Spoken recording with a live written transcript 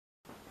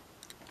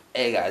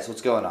Hey guys,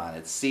 what's going on?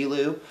 It's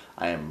Silu.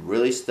 I am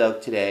really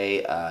stoked today.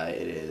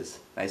 It is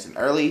nice and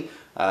early,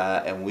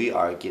 and we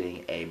are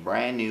getting a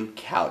brand new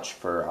couch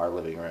for our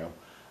living room.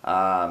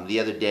 The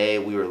other day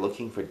we were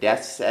looking for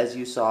desks, as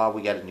you saw.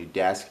 We got a new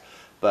desk,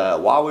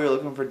 but while we were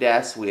looking for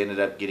desks, we ended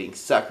up getting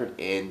suckered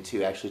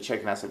into actually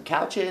checking out some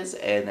couches,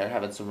 and they're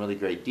having some really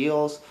great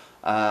deals.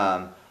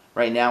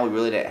 Right now we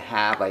really didn't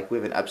have, we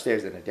have an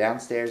upstairs and a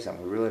downstairs, and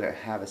we really didn't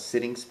have a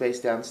sitting space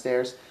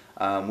downstairs.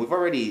 We've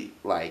already,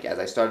 as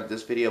I started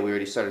this video, we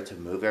already started to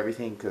move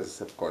everything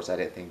because, of course, I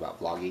didn't think about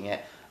vlogging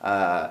it.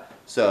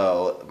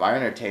 So my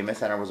entertainment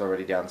center was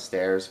already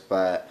downstairs,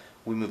 but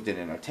we moved an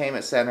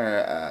entertainment center,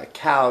 a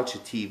couch, a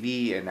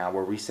TV, and now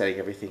we're resetting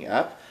everything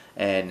up.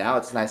 And now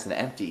it's nice and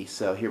empty.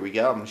 So here we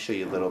go. I'm going to show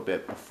you a little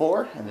bit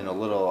before and then a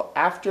little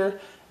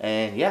after.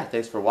 And yeah,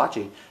 thanks for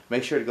watching.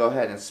 Make sure to go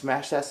ahead and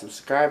smash that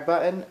subscribe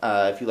button.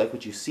 If you like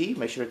what you see,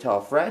 make sure to tell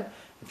a friend.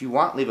 If you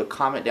want, leave a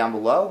comment down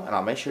below, and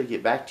I'll make sure to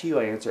get back to you.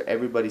 I answer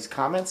everybody's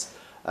comments.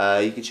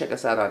 You can check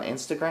us out on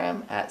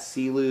Instagram at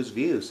Silu's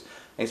Views.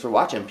 Thanks for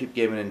watching. Peep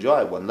Game and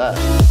enjoy. One love.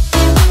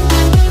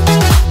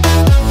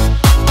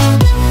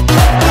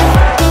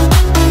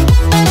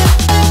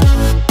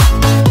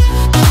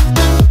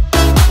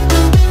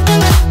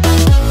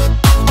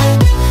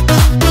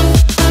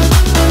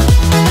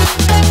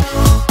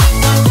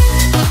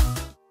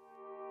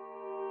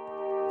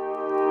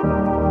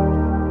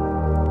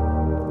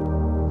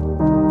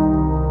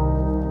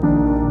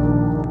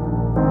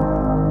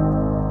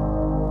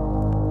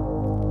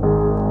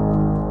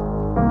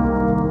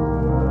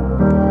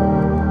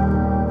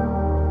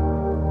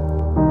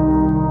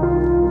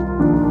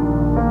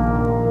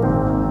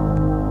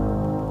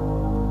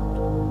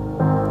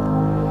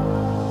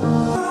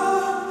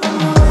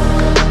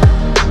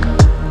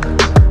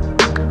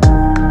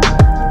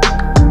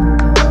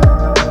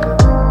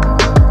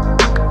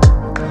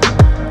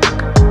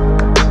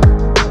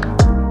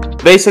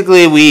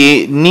 Basically,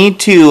 we need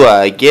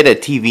to get a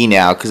TV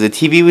now because the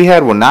TV we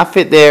had will not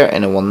fit there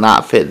and it will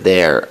not fit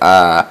there.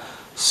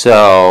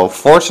 So,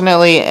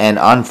 fortunately and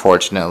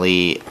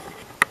unfortunately,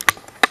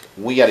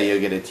 we gotta go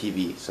get a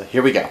TV. So,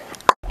 here we go.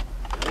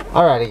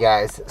 Alrighty,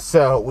 guys.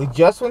 So, we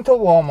just went to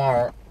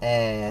Walmart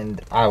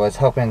and I was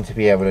hoping to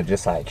be able to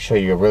just show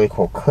you a really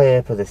cool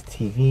clip of this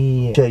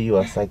TV, show you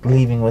us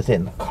leaving with it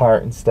in the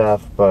cart and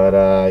stuff.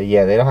 But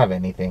yeah, they don't have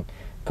anything.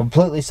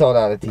 Completely sold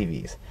out of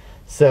TVs.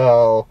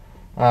 So,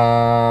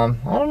 I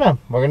don't know.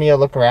 We're gonna go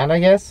look around, I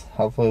guess.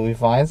 Hopefully we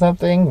find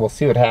something. We'll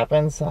see what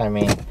happens. I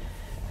mean,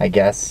 I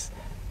guess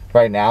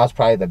right now is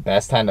probably the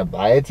best time to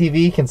buy a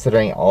TV,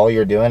 considering all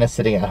you're doing is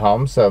sitting at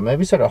home. So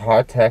maybe sort of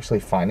hard to actually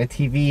find a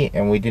TV,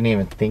 and we didn't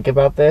even think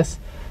about this.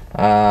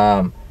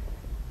 So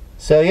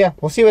yeah,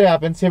 we'll see what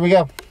happens. Here we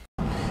go.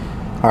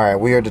 Alright,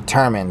 we are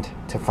determined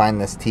to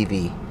find this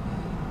TV.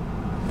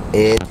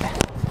 It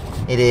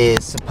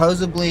is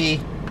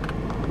supposedly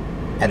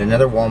at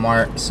another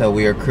Walmart, so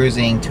we are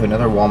cruising to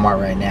another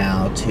Walmart right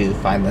now to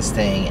find this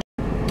thing.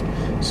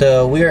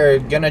 So we are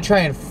gonna try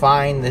and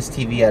find this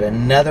TV at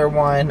another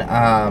one.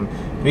 The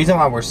reason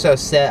why we're so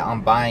set on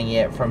buying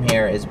it from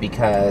here is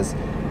because,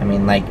 I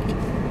mean,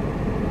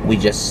 we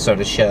just sort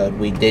of showed,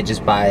 we did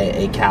just buy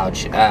a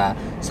couch.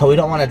 So we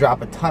don't want to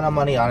drop a ton of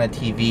money on a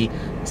TV.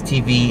 This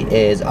TV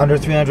is under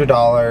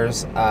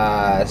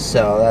 $300,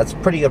 so that's a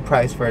pretty good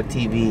price for a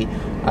TV.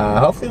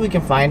 Hopefully we can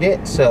find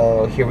it.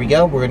 So here we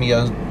go. We're gonna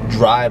go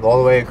drive all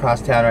the way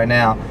across town right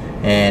now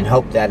and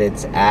hope that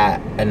it's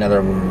at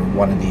another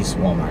one of these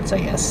Walmarts, I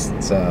guess.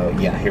 So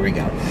yeah, here we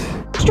go.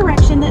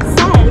 Direction that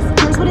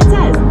says, here's what it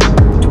says.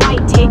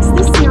 Dwight takes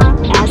the syrup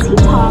as he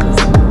talks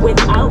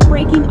without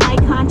breaking eye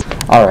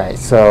contact. Alright,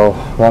 so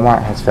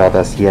Walmart has failed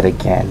us yet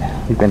again.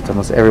 We've been to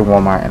almost every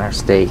Walmart in our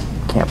state.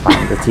 Can't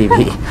find the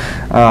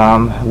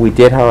TV. We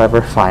did,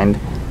 however, find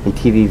a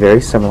TV very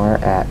similar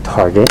at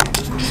Target.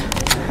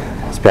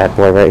 This bad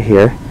boy right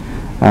here.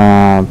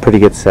 Pretty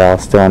good sale,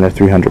 still under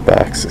 300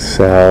 bucks.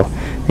 So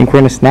I think we're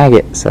gonna snag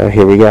it. So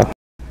here we go.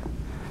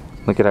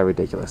 Look at how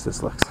ridiculous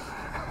this looks.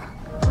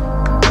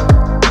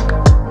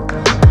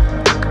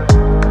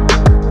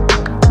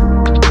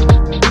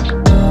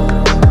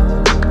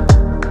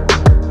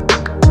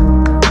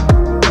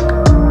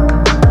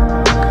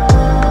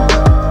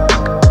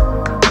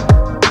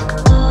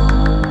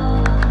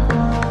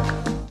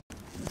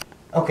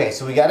 Okay,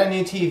 so we got a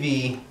new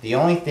TV. The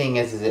only thing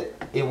is it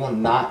will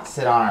not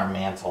sit on our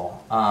mantle.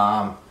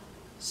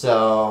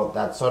 So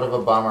that's sort of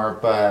a bummer,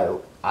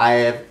 but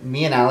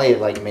me and Allie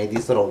have made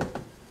these little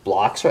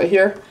blocks right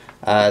here.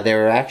 They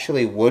were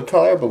actually wood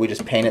color, but we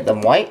just painted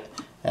them white.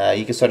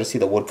 You can sort of see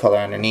the wood color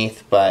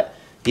underneath, but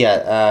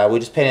yeah, we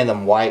just painted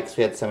them white because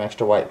we had some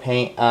extra white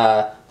paint.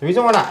 The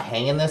reason we're not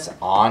hanging this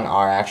on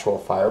our actual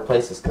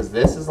fireplace is because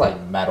this is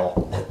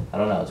metal. I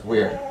don't know, it's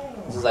weird.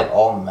 This is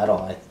all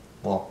metal.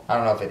 Well, I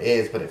don't know if it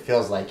is, but it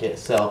feels like it.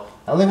 So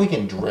I don't think we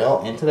can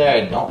drill into there.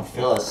 I don't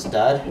feel a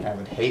stud. I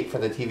would hate for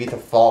the TV to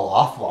fall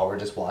off while we're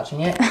just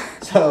watching it.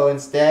 So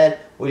instead,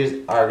 we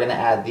just are going to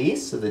add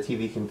these so the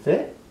TV can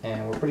fit.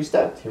 And we're pretty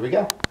stoked. Here we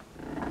go.